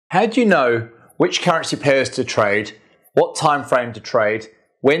How do you know which currency pairs to trade, what time frame to trade,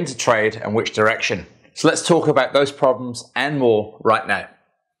 when to trade, and which direction? So let's talk about those problems and more right now.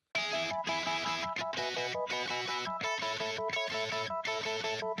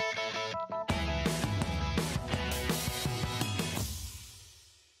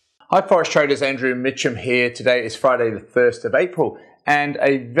 Hi Forex traders, Andrew Mitchem here. Today is Friday the 1st of April, and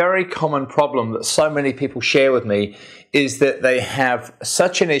a very common problem that so many people share with me is that they have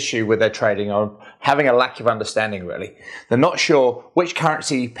such an issue with their trading, or having a lack of understanding really. They're not sure which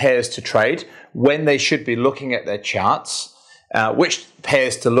currency pairs to trade, when they should be looking at their charts, which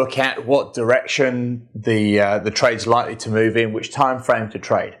pairs to look at, what direction the trade's likely to move in, which time frame to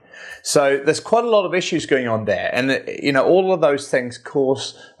trade. So there's quite a lot of issues going on there, and all of those things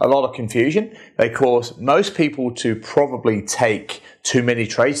cause a lot of confusion. They cause most people to probably take too many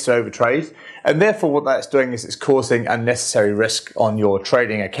trades, to overtrade, and therefore what that's doing is it's causing unnecessary risk on your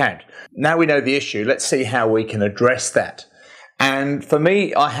trading account. Now we know the issue, let's see how we can address that. And for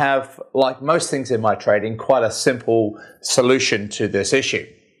me, I have, like most things in my trading, quite a simple solution to this issue.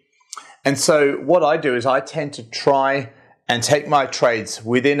 And so what I do is I tend to try and take my trades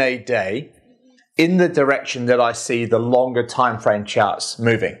within a day in the direction that I see the longer time frame charts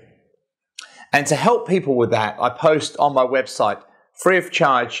moving. And to help people with that, I post on my website, free of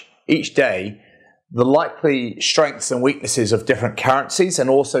charge each day, the likely strengths and weaknesses of different currencies and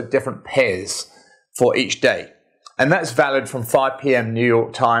also different pairs for each day. And that's valid from 5 p.m. New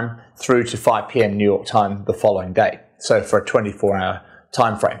York time through to 5 p.m. New York time the following day. So for a 24-hour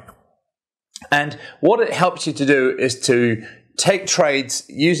time frame. And what it helps you to do is to take trades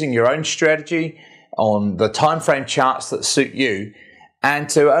using your own strategy on the time frame charts that suit you, and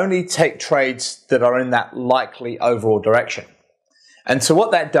to only take trades that are in that likely overall direction. And so what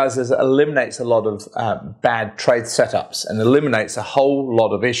that does is it eliminates a lot of bad trade setups and eliminates a whole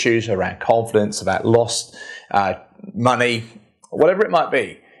lot of issues around confidence, about lost money, whatever it might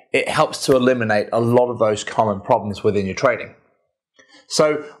be. It helps to eliminate a lot of those common problems within your trading.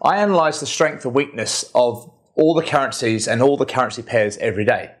 So I analyze the strength and weakness of all the currencies and all the currency pairs every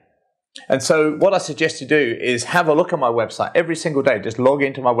day. And so what I suggest you do is have a look at my website every single day. Just log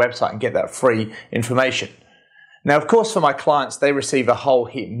into my website and get that free information. Now, of course, for my clients, they receive a whole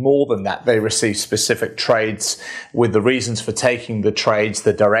heap more than that. They receive specific trades with the reasons for taking the trades,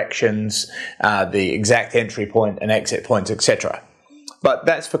 the directions, the exact entry point and exit points, etc. But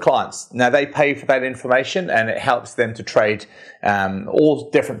that's for clients. Now they pay for that information and it helps them to trade all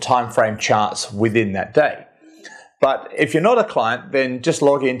different time frame charts within that day. But if you're not a client, then just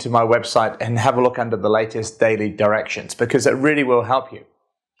log into my website and have a look under the latest daily directions, because it really will help you.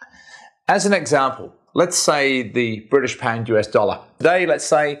 As an example, let's say the British pound US dollar. Today, let's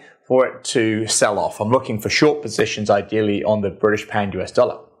say for it to sell off. I'm looking for short positions ideally on the British pound US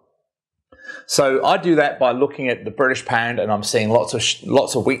dollar. So I do that by looking at the British pound, and I'm seeing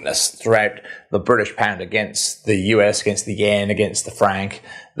lots of weakness throughout the British pound against the US, against the yen, against the franc,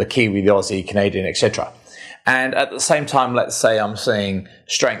 the Kiwi, the Aussie, Canadian, etc. And at the same time, let's say I'm seeing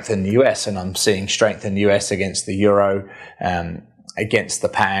strength in the US, and I'm seeing strength in the US against the euro, against the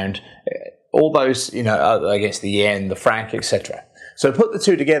pound, all those, against the yen, the franc, etc. So put the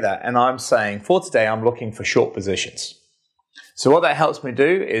two together, and I'm saying for today, I'm looking for short positions. So what that helps me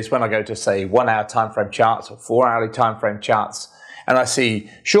do is when I go to, say, 1 hour time frame charts or 4 hourly time frame charts, and I see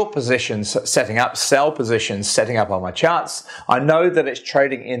short positions setting up, sell positions setting up on my charts, I know that it's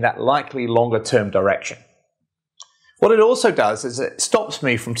trading in that likely longer term direction. What it also does is it stops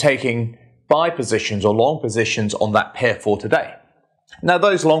me from taking buy positions or long positions on that pair for today. Now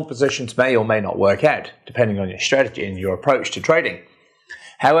those long positions may or may not work out, depending on your strategy and your approach to trading.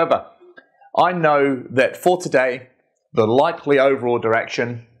 However, I know that for today, the likely overall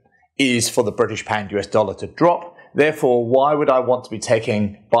direction is for the British pound US dollar to drop. Therefore, why would I want to be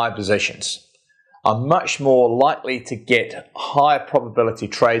taking buy positions? I'm much more likely to get higher probability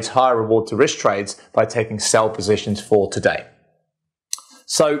trades, higher reward to risk trades by taking sell positions for today.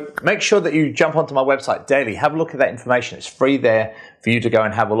 So make sure that you jump onto my website daily, have a look at that information. It's free there for you to go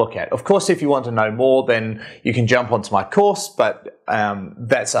and have a look at. Of course, if you want to know more, then you can jump onto my course, but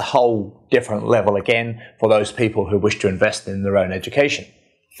that's a whole different level again for those people who wish to invest in their own education.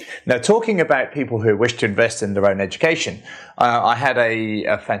 Now, talking about people who wish to invest in their own education, I had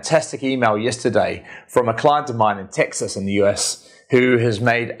a fantastic email yesterday from a client of mine in Texas in the US who has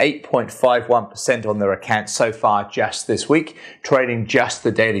made 8.51% on their account so far just this week, trading just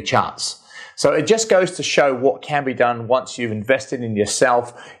the daily charts. So it just goes to show what can be done once you've invested in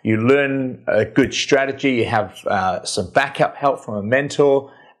yourself. You learn a good strategy, you have some backup help from a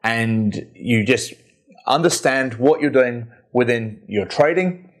mentor, and you just understand what you're doing within your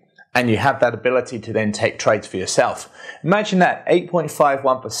trading, and you have that ability to then take trades for yourself. Imagine that,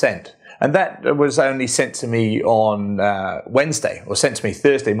 8.51%. And that was only sent to me on Wednesday, or sent to me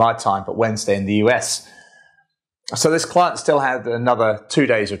Thursday my time, but Wednesday in the US. So this client still had another 2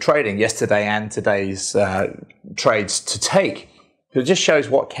 days of trading, yesterday and today's trades to take. So it just shows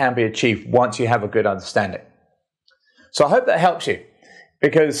what can be achieved once you have a good understanding. So I hope that helps you,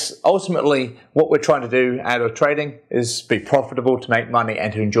 because ultimately what we're trying to do out of trading is be profitable, to make money,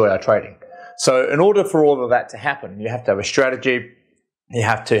 and to enjoy our trading. So in order for all of that to happen, you have to have a strategy, you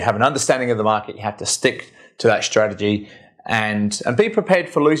have to have an understanding of the market, you have to stick to that strategy, and be prepared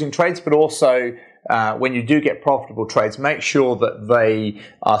for losing trades, but also when you do get profitable trades, make sure that they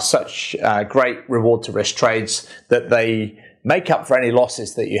are such great reward to risk trades that they make up for any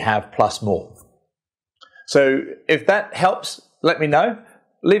losses that you have plus more. So if that helps, let me know.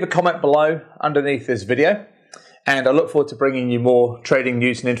 Leave a comment below underneath this video, and I look forward to bringing you more trading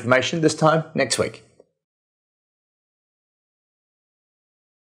news and information this time next week.